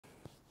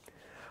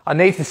I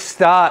need to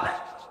start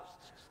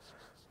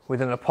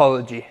with an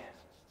apology.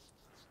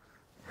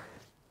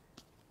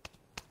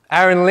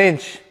 Aaron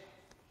Lynch,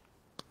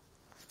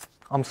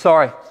 I'm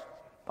sorry.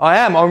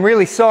 I'm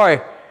really sorry.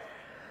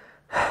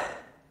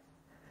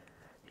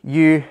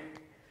 You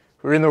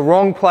were in the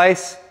wrong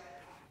place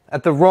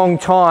at the wrong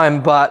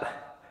time, but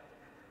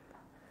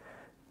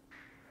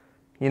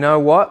you know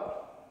what?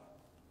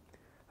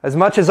 As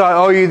much as I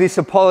owe you this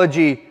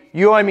apology,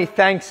 you owe me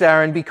thanks,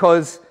 Aaron,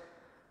 because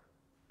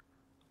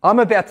I'm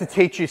about to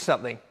teach you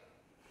something.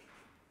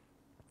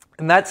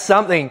 And that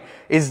something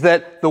is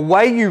that the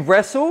way you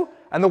wrestle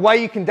and the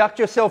way you conduct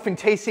yourself in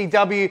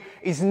TCW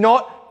is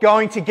not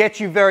going to get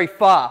you very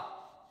far.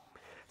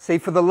 See,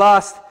 for the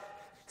last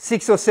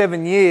 6 or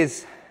 7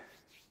 years,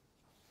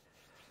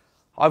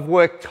 I've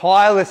worked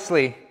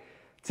tirelessly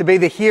to be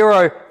the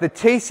hero the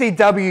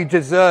TCW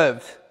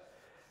deserved.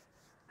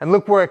 And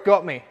look where it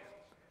got me.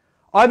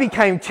 I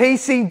became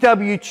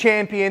TCW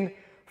champion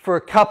for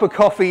a cup of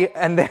coffee,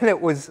 and then it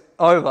was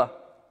over.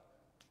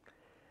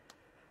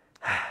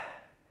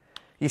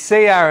 You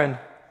see, Aaron,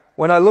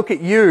 when I look at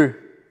you,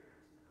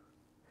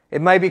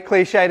 it may be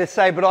cliche to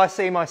say, but I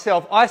see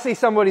myself. I see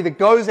somebody that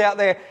goes out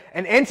there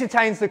and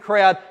entertains the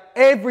crowd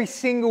every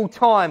single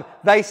time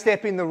they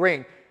step in the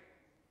ring.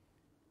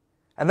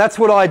 And that's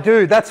what I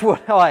do. That's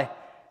what I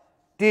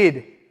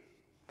did.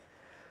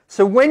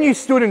 So when you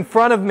stood in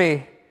front of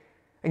me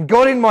and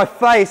got in my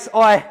face,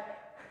 I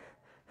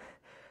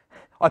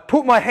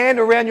put my hand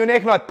around your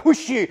neck and I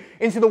pushed you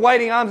into the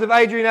waiting arms of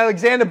Adrian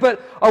Alexander,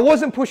 but I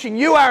wasn't pushing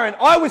you, Aaron.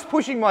 I was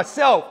pushing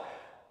myself.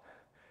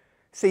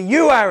 See,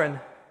 you, Aaron,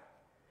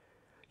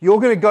 you're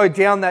going to go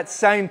down that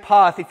same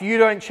path if you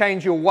don't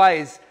change your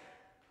ways.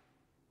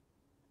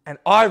 And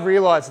I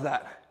realize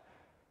that.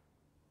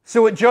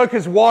 So at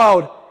Joker's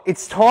Wild,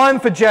 it's time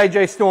for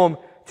JJ Storm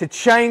to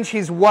change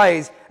his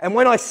ways. And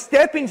when I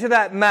step into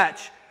that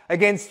match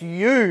against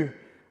you,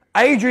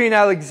 Adrian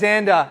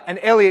Alexander and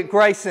Elliot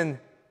Greyson,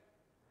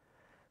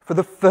 for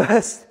the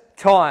first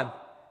time,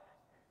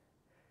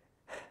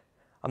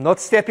 I'm not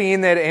stepping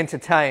in there to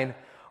entertain.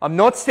 I'm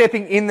not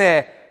stepping in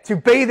there to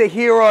be the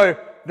hero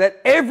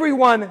that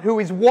everyone who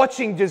is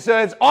watching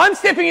deserves. I'm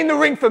stepping in the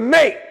ring for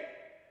me.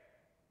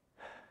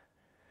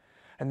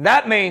 And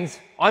that means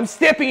I'm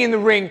stepping in the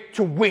ring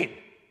to win.